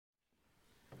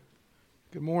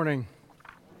Good morning.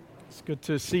 It's good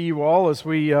to see you all as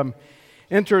we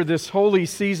enter this holy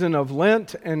season of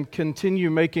Lent and continue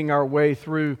making our way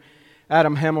through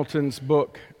Adam Hamilton's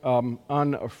book,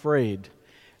 Unafraid.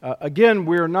 Again,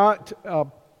 we're not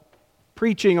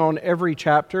preaching on every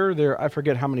chapter. I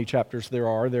forget how many chapters there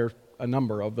are. There are a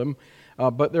number of them.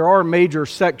 But there are major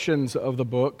sections of the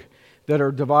book that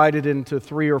are divided into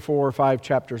 3 or 4 or 5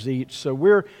 chapters each. So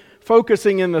we're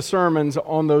focusing in the sermons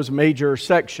on those major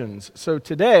sections. So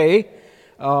today,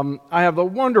 I have the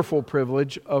wonderful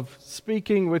privilege of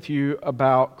speaking with you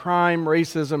about crime,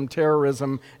 racism,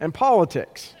 terrorism, and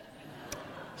politics.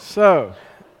 So,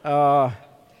 I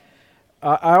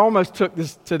almost took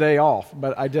this today off,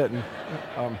 but I didn't.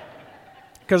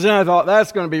 Because then I thought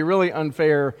that's going to be really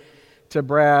unfair to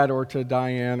Brad or to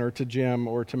Diane or to Jim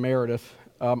or to Meredith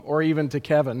or even to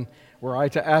Kevin, were I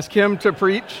to ask him to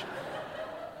preach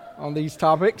on these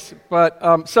topics.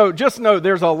 But so just know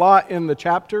there's a lot in the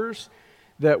chapters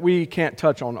that we can't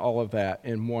touch on all of that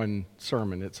in one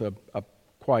sermon. It's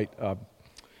quite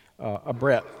a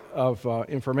breadth of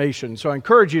information. So I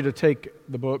encourage you to take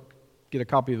the book, get a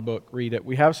copy of the book, read it.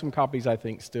 We have some copies, I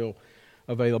think, still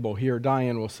available here.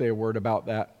 Diane will say a word about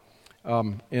that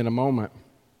in a moment.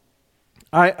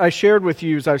 I shared with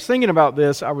you, as I was thinking about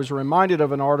this, I was reminded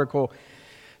of an article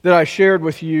that I shared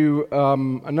with you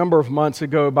a number of months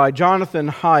ago by Jonathan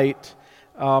Haidt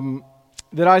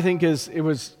that I think it's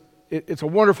a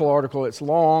wonderful article. It's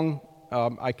long.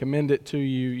 I commend it to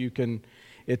you.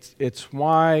 It's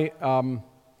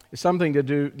something to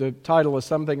do. The title is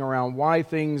something around why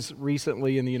things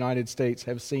recently in the United States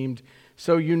have seemed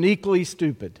so uniquely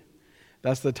stupid.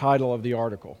 That's the title of the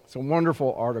article. It's a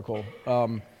wonderful article.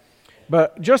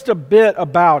 But just a bit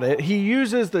about it. He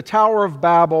uses the Tower of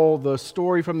Babel, the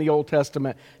story from the Old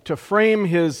Testament, to frame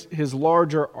his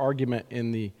larger argument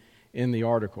in the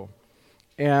article.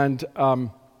 And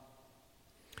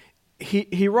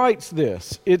he writes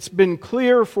this: "It's been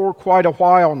clear for quite a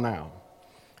while now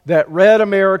that red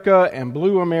America and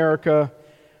blue America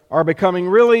are becoming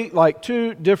really like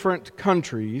two different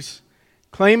countries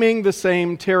claiming the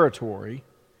same territory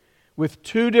with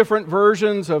two different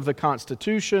versions of the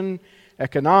Constitution,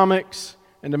 economics,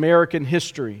 and American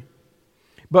history.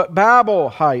 But Babel,"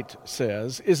 Haidt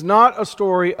says, "is not a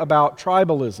story about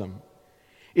tribalism.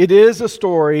 It is a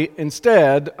story,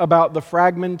 instead, about the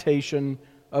fragmentation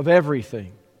of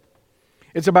everything.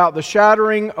 It's about the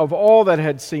shattering of all that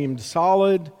had seemed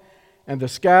solid and the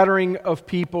scattering of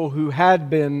people who had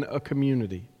been a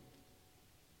community.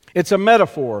 It's a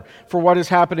metaphor for what is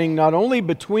happening not only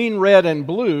between red and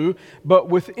blue, but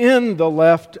within the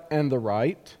left and the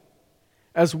right,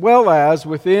 as well as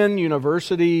within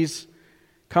universities,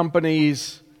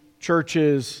 companies,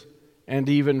 churches, and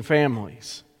even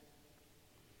families.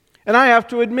 And I have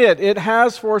to admit, it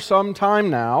has for some time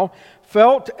now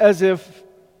felt as if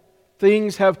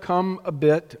things have come a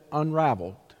bit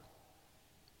unraveled.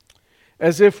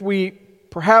 As if we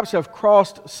perhaps have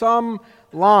crossed some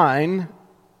line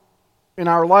in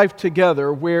our life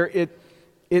together where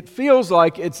it feels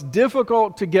like it's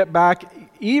difficult to get back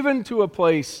even to a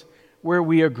place where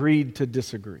we agreed to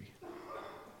disagree.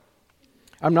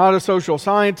 I'm not a social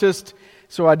scientist,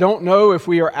 so I don't know if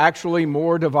we are actually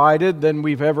more divided than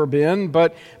we've ever been,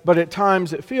 but at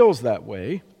times it feels that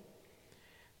way.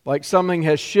 Like something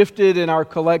has shifted in our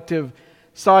collective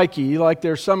psyche, like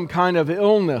there's some kind of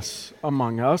illness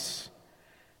among us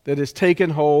that has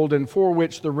taken hold and for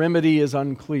which the remedy is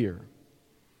unclear.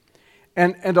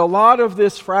 And a lot of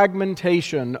this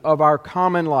fragmentation of our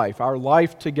common life, our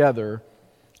life together,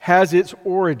 has its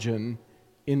origin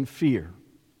in fear.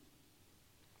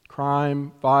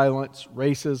 Crime, violence,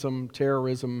 racism,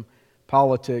 terrorism,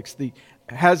 politics,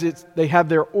 they have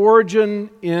their origin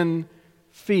in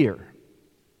fear.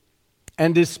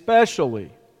 And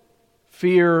especially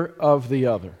fear of the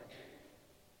other.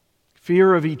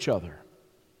 Fear of each other.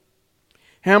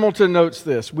 Hamilton notes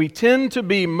this: "We tend to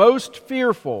be most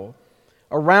fearful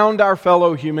around our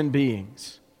fellow human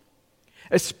beings,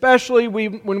 especially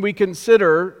when we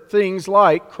consider things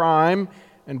like crime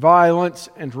and violence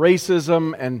and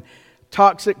racism and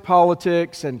toxic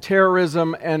politics and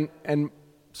terrorism and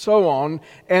so on.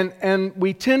 And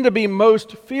we tend to be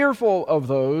most fearful of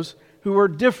those who are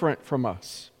different from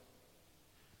us.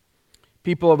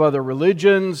 People of other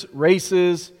religions,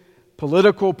 races,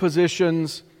 political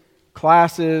positions,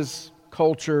 classes,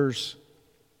 cultures.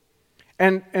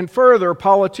 And further,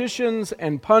 politicians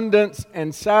and pundits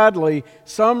and sadly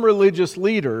some religious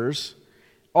leaders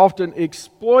often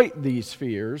exploit these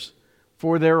fears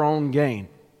for their own gain.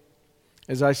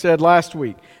 As I said last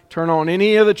week, turn on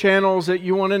any of the channels that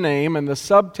you want to name and the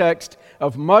subtext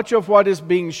of much of what is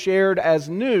being shared as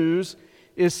news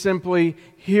is simply,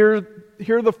 here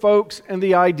are the folks and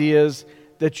the ideas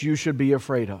that you should be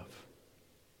afraid of.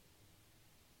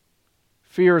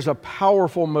 Fear is a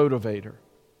powerful motivator.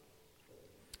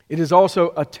 It is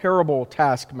also a terrible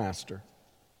taskmaster.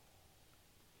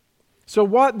 So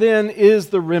what then is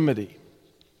the remedy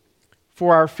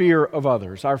for our fear of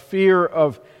others, our fear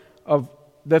of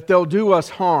that they'll do us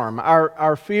harm,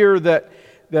 our fear that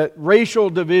racial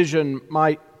division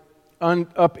might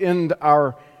upend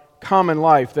our common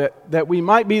life, that we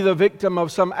might be the victim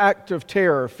of some act of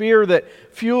terror, fear that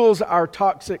fuels our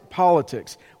toxic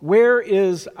politics? Where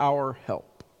is our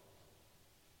help?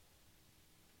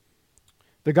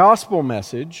 The gospel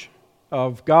message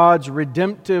of God's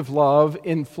redemptive love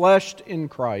enfleshed in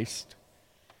Christ,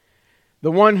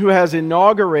 the one who has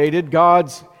inaugurated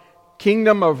God's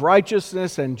kingdom of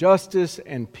righteousness and justice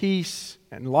and peace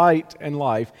and light and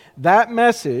life, that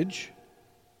message,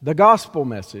 the gospel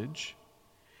message,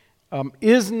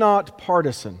 is not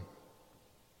partisan,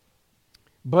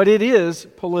 but it is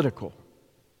political.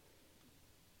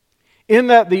 In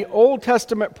that the Old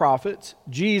Testament prophets,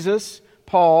 Jesus,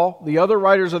 Paul, the other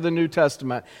writers of the New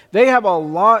Testament, they have a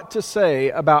lot to say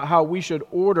about how we should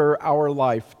order our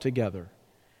life together.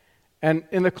 And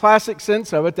in the classic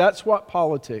sense of it, that's what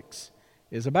politics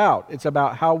is about. It's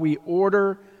about how we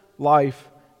order life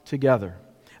together.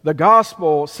 The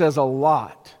gospel says a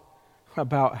lot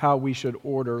about how we should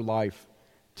order life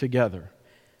together,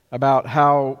 about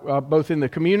how, both in the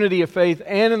community of faith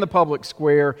and in the public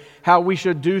square, how we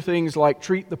should do things like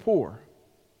treat the poor,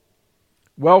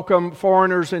 welcome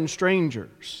foreigners and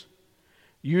strangers,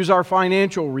 use our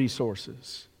financial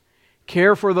resources,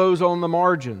 care for those on the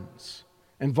margins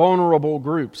and vulnerable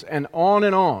groups, and on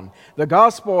and on. The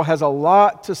gospel has a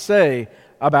lot to say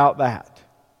about that.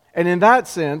 And in that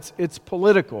sense, it's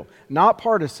political, not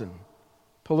partisan,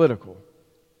 political.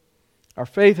 Our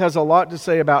faith has a lot to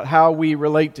say about how we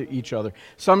relate to each other.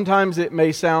 Sometimes it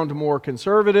may sound more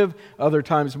conservative, other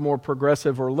times more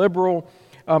progressive or liberal,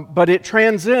 but it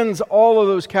transcends all of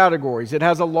those categories. It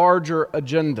has a larger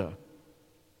agenda.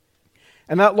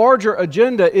 And that larger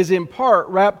agenda is in part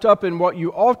wrapped up in what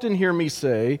you often hear me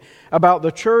say about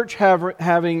the church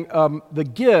having the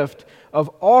gift of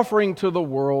offering to the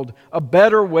world a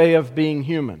better way of being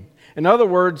human. In other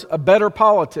words, a better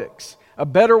politics, a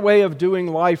better way of doing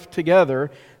life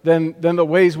together than the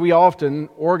ways we often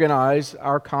organize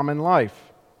our common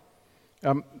life.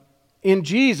 In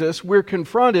Jesus, we're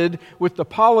confronted with the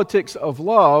politics of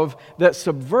love that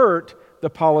subvert the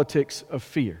politics of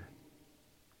fear.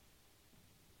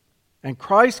 And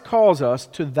Christ calls us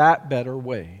to that better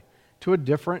way, to a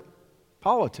different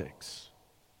politics.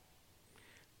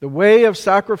 The way of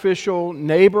sacrificial,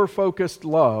 neighbor-focused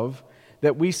love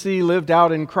that we see lived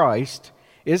out in Christ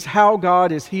is how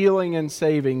God is healing and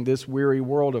saving this weary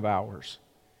world of ours.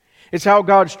 It's how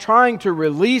God's trying to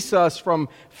release us from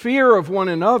fear of one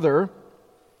another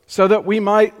so that we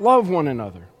might love one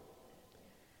another.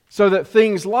 So that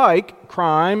things like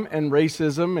crime and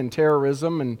racism and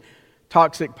terrorism and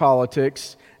toxic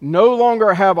politics no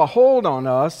longer have a hold on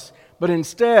us, but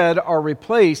instead are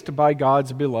replaced by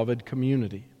God's beloved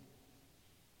community.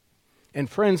 And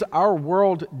friends, our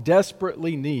world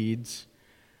desperately needs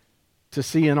to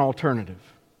see an alternative,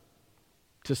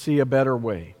 to see a better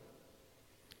way.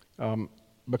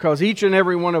 Because each and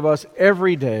every one of us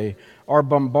every day are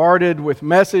bombarded with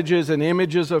messages and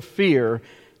images of fear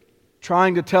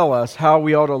trying to tell us how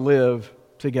we ought to live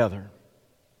together.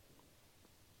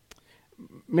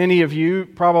 Many of you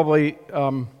probably,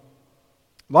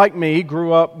 like me,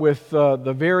 grew up with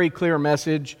the very clear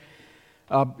message,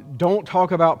 don't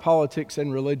talk about politics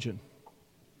and religion.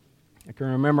 I can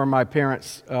remember my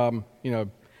parents,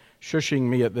 shushing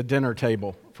me at the dinner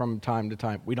table from time to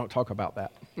time. We don't talk about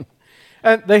that.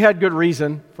 And they had good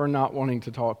reason for not wanting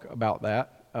to talk about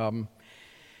that.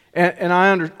 And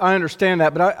I understand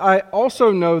that, but I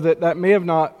also know that may have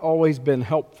not always been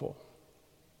helpful.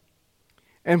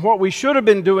 And what we should have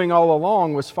been doing all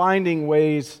along was finding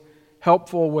ways,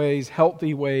 helpful ways,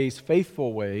 healthy ways,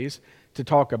 faithful ways to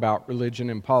talk about religion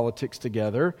and politics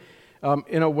together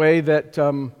in a way that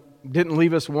didn't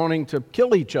leave us wanting to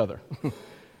kill each other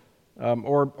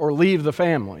or leave the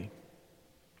family.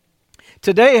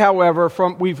 Today, however,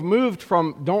 we've moved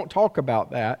from don't talk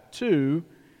about that to,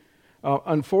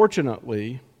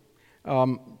 unfortunately,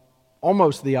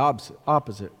 almost the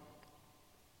opposite.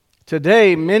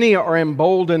 Today, many are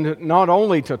emboldened not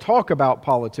only to talk about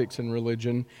politics and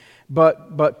religion,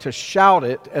 but to shout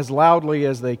it as loudly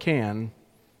as they can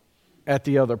at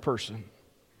the other person.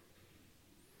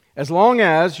 As long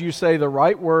as you say the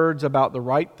right words about the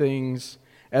right things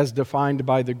as defined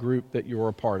by the group that you're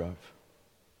a part of.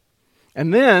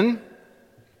 And then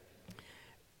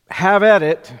have at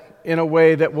it in a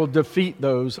way that will defeat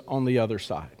those on the other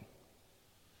side.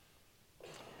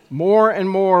 More and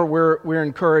more we're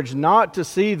encouraged not to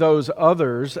see those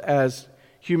others as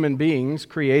human beings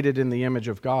created in the image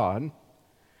of God,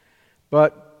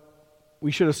 but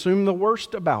we should assume the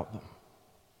worst about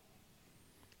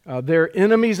them. They're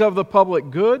enemies of the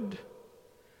public good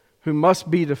who must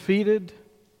be defeated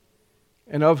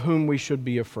and of whom we should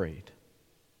be afraid.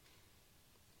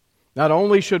 Not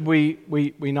only should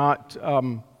we not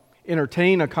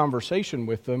entertain a conversation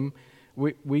with them,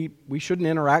 we shouldn't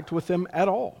interact with them at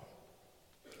all.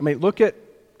 I mean,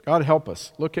 God help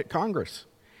us, look at Congress.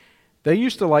 They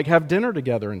used to have dinner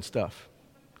together and stuff.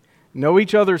 Know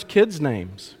each other's kids'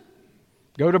 names.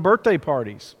 Go to birthday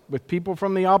parties with people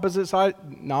from the opposite side.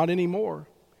 Not anymore.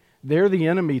 They're the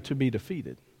enemy to be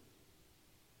defeated.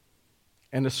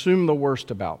 And assume the worst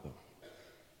about them.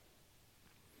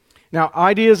 Now,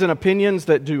 ideas and opinions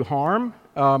that do harm,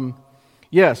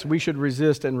 yes, we should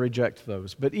resist and reject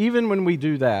those. But even when we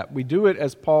do that, we do it,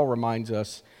 as Paul reminds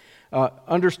us,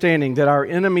 understanding that our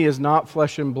enemy is not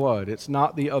flesh and blood. It's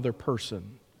not the other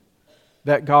person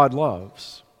that God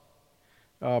loves.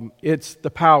 It's the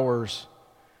powers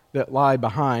that lie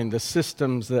behind, the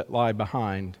systems that lie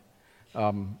behind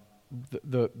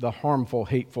the harmful,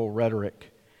 hateful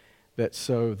rhetoric that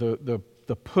sow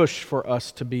the push for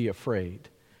us to be afraid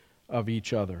of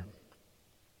each other.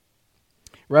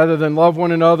 Rather than love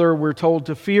one another, we're told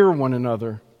to fear one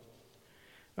another.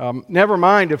 Never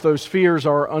mind if those fears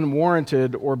are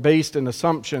unwarranted or based in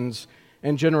assumptions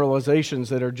and generalizations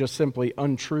that are just simply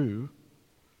untrue,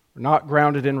 or not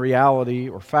grounded in reality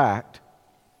or fact.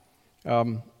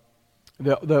 The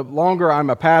longer I'm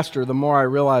a pastor, the more I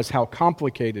realize how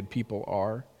complicated people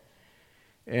are.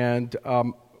 And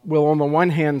will on the one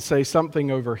hand say something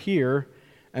over here,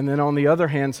 and then on the other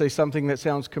hand say something that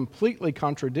sounds completely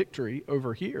contradictory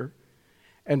over here.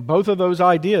 And both of those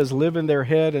ideas live in their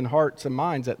head and hearts and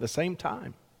minds at the same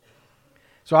time.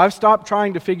 So I've stopped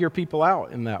trying to figure people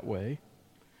out in that way.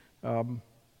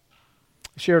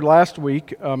 Shared last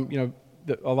week, a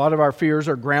lot of our fears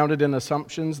are grounded in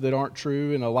assumptions that aren't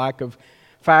true and a lack of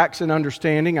facts and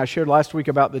understanding. I shared last week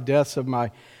about the deaths of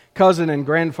my cousin and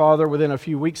grandfather within a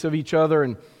few weeks of each other,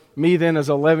 and me then as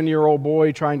an 11-year-old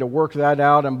boy trying to work that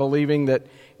out and believing that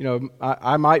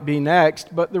I might be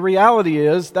next. But the reality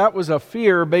is that was a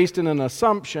fear based in an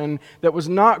assumption that was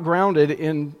not grounded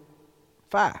in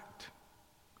fact.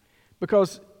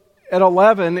 Because at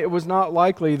 11, it was not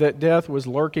likely that death was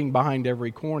lurking behind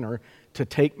every corner to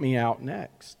take me out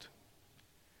next.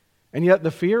 And yet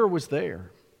the fear was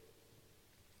there.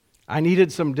 I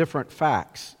needed some different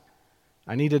facts.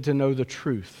 I needed to know the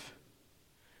truth.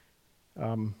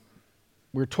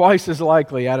 We're twice as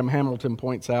likely, Adam Hamilton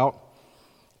points out,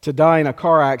 to die in a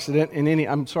car accident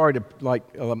I'm sorry to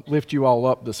lift you all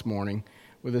up this morning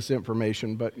with this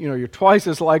information, but you're twice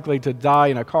as likely to die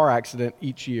in a car accident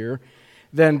each year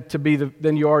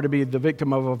than you are to be the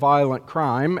victim of a violent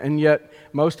crime, and yet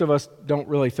most of us don't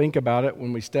really think about it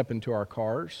when we step into our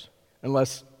cars,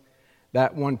 unless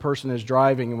that one person is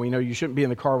driving and we know you shouldn't be in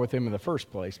the car with him in the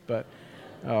first place. But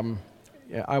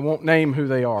I won't name who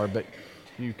they are, but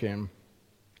you can.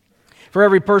 For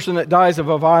every person that dies of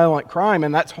a violent crime,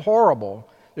 and that's horrible,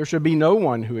 there should be no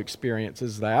one who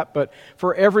experiences that, but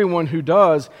for everyone who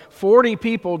does, 40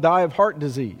 people die of heart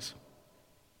disease.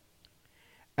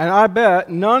 And I bet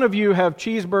none of you have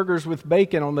cheeseburgers with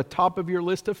bacon on the top of your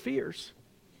list of fears.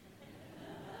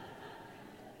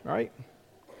 Right?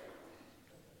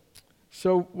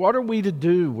 So what are we to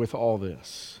do with all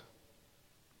this?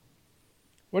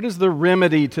 What is the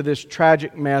remedy to this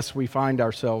tragic mess we find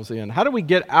ourselves in? How do we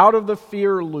get out of the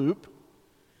fear loop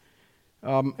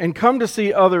and come to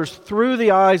see others through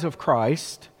the eyes of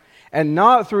Christ and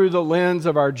not through the lens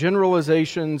of our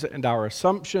generalizations and our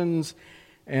assumptions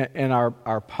and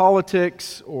our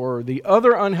politics or the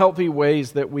other unhealthy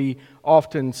ways that we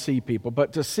often see people,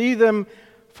 but to see them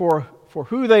for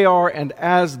who they are and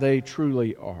as they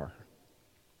truly are,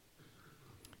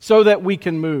 so that we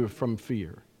can move from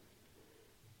fear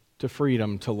to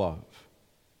freedom to love?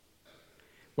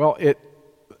 Well,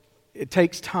 it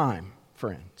takes time,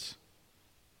 friends.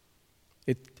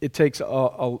 It takes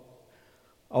a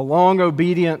long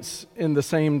obedience in the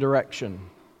same direction.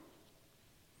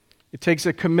 It takes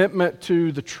a commitment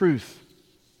to the truth.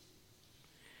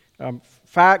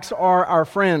 Facts are our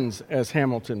friends, as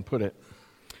Hamilton put it.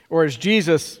 Or as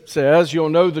Jesus says, you'll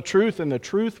know the truth and the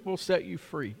truth will set you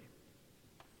free.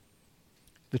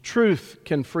 The truth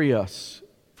can free us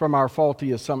from our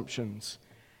faulty assumptions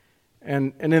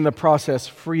and in the process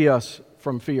free us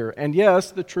from fear. And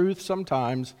yes, the truth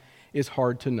sometimes is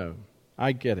hard to know.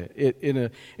 I get it.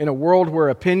 In a world where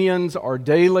opinions are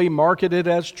daily marketed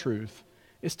as truth,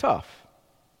 it's tough.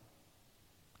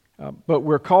 But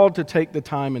we're called to take the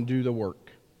time and do the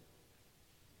work.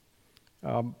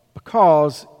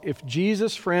 Because if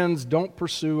Jesus' friends don't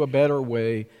pursue a better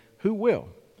way, who will?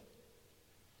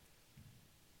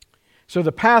 So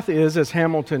the path is, as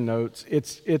Hamilton notes,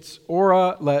 it's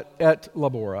ora et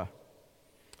labora.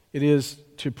 It is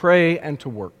to pray and to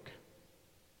work.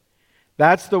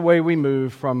 That's the way we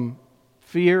move from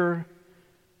fear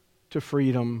to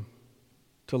freedom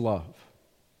to love.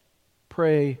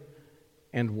 Pray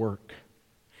and work.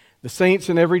 The saints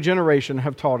in every generation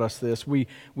have taught us this. We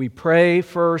pray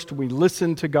first, we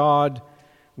listen to God,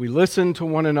 we listen to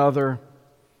one another,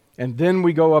 and then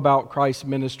we go about Christ's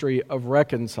ministry of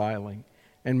reconciling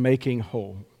and making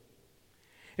whole.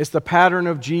 It's the pattern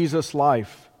of Jesus'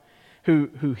 life,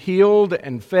 who healed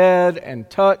and fed and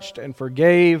touched and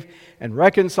forgave and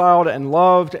reconciled and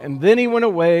loved, and then he went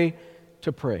away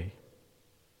to pray.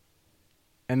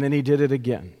 And then he did it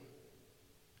again,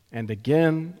 and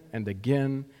again, and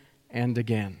again, and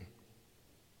again.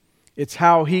 It's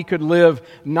how he could live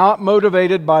not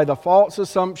motivated by the false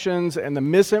assumptions and the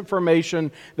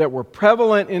misinformation that were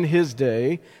prevalent in his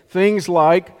day. Things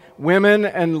like women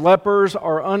and lepers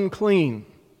are unclean.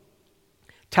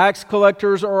 Tax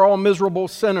collectors are all miserable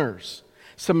sinners.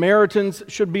 Samaritans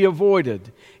should be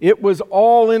avoided. It was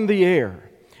all in the air.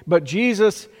 But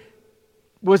Jesus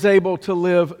was able to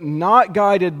live not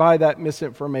guided by that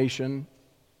misinformation,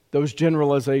 those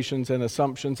generalizations and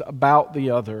assumptions about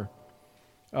the other,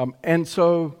 and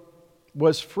so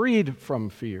was freed from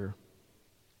fear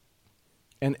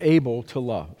and able to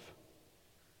love.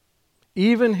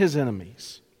 Even his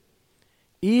enemies,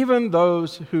 even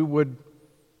those who would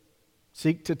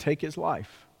seek to take his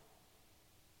life.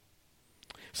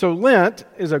 So Lent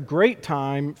is a great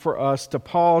time for us to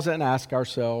pause and ask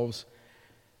ourselves,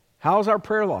 how's our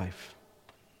prayer life?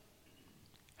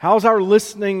 How's our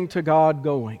listening to God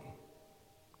going?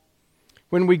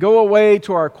 When we go away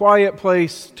to our quiet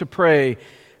place to pray,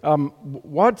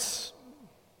 what's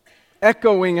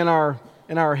echoing in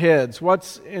our heads?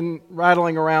 What's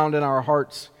rattling around in our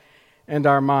hearts and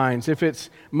our minds? If it's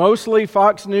mostly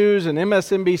Fox News and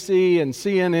MSNBC and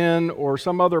CNN or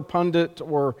some other pundit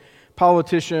or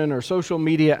politician or social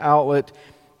media outlet,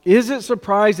 is it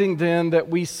surprising then that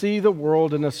we see the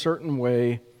world in a certain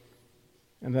way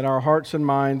and that our hearts and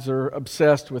minds are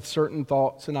obsessed with certain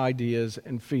thoughts and ideas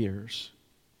and fears?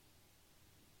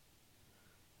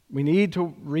 We need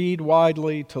to read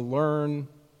widely, to learn,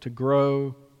 to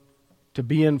grow, to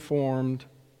be informed,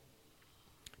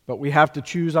 but we have to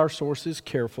choose our sources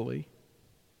carefully.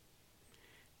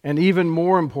 And even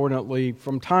more importantly,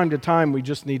 from time to time, we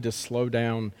just need to slow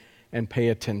down and pay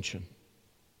attention.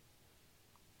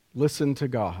 Listen to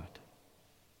God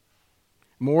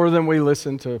more than we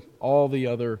listen to all the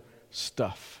other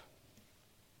stuff.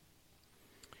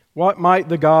 What might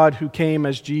the God who came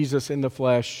as Jesus in the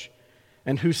flesh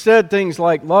and who said things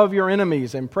like, love your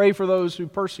enemies and pray for those who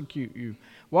persecute you,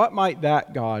 what might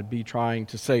that God be trying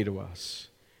to say to us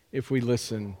if we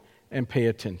listen and pay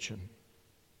attention?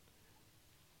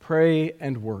 Pray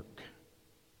and work.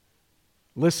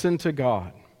 Listen to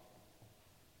God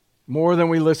more than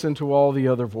we listen to all the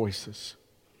other voices.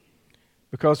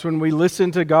 Because when we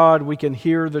listen to God, we can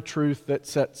hear the truth that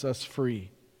sets us free.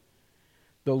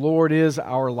 The Lord is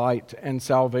our light and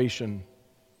salvation.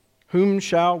 Whom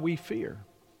shall we fear?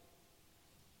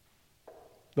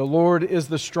 The Lord is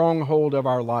the stronghold of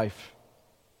our life.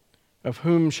 Of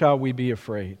whom shall we be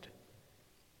afraid?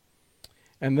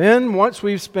 And then, once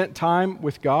we've spent time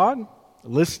with God,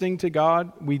 listening to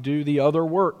God, we do the other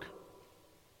work.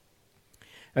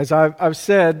 As I've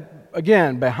said,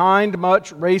 again, behind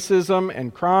much racism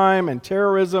and crime and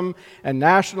terrorism and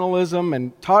nationalism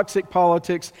and toxic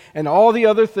politics and all the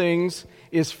other things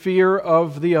is fear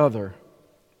of the other.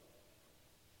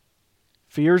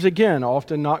 Fears, again,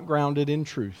 often not grounded in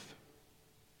truth,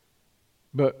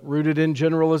 but rooted in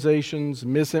generalizations,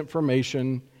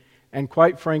 misinformation, and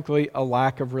quite frankly, a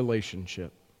lack of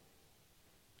relationship.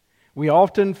 We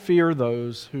often fear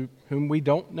those whom we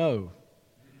don't know.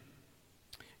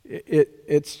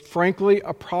 It's frankly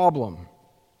a problem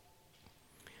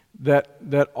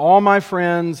that all my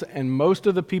friends and most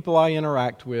of the people I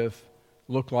interact with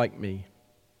look like me.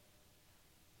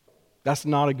 That's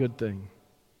not a good thing.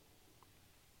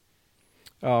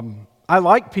 I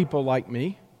like people like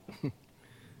me,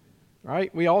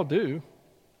 right? We all do.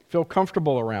 Feel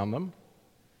comfortable around them.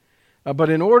 But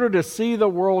in order to see the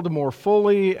world more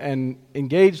fully and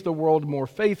engage the world more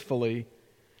faithfully,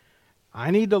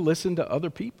 I need to listen to other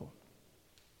people.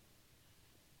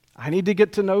 I need to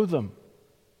get to know them.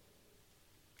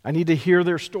 I need to hear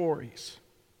their stories.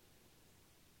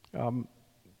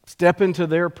 Step into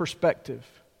their perspective.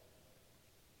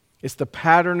 It's the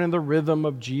pattern and the rhythm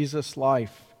of Jesus'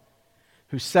 life,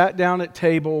 who sat down at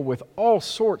table with all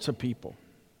sorts of people.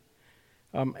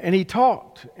 And he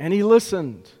talked and he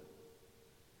listened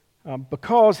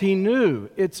because he knew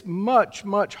it's much,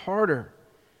 much harder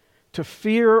to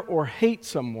fear or hate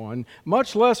someone,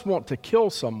 much less want to kill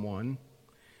someone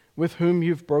with whom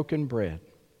you've broken bread.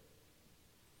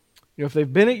 You know, if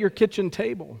they've been at your kitchen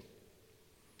table,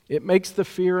 it makes the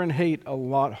fear and hate a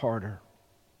lot harder.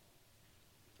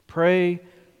 Pray,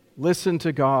 listen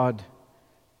to God,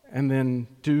 and then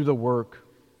do the work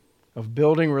of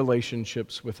building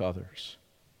relationships with others.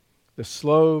 The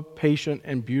slow, patient,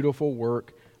 and beautiful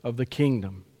work of the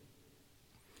kingdom,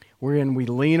 wherein we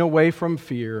lean away from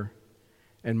fear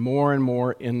and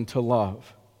more into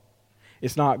love.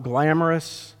 It's not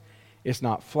glamorous. It's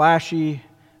not flashy.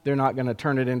 They're not going to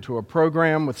turn it into a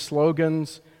program with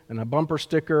slogans and a bumper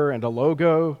sticker and a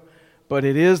logo, but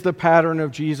it is the pattern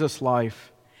of Jesus'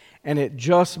 life, and it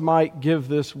just might give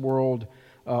this world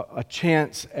a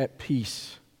chance at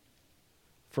peace,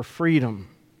 for freedom,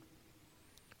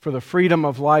 for the freedom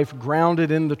of life grounded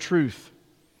in the truth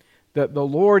that the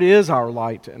Lord is our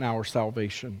light and our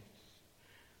salvation.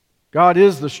 God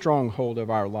is the stronghold of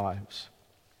our lives.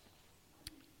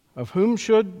 Of whom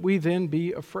should we then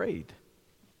be afraid?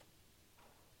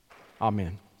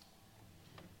 Amen.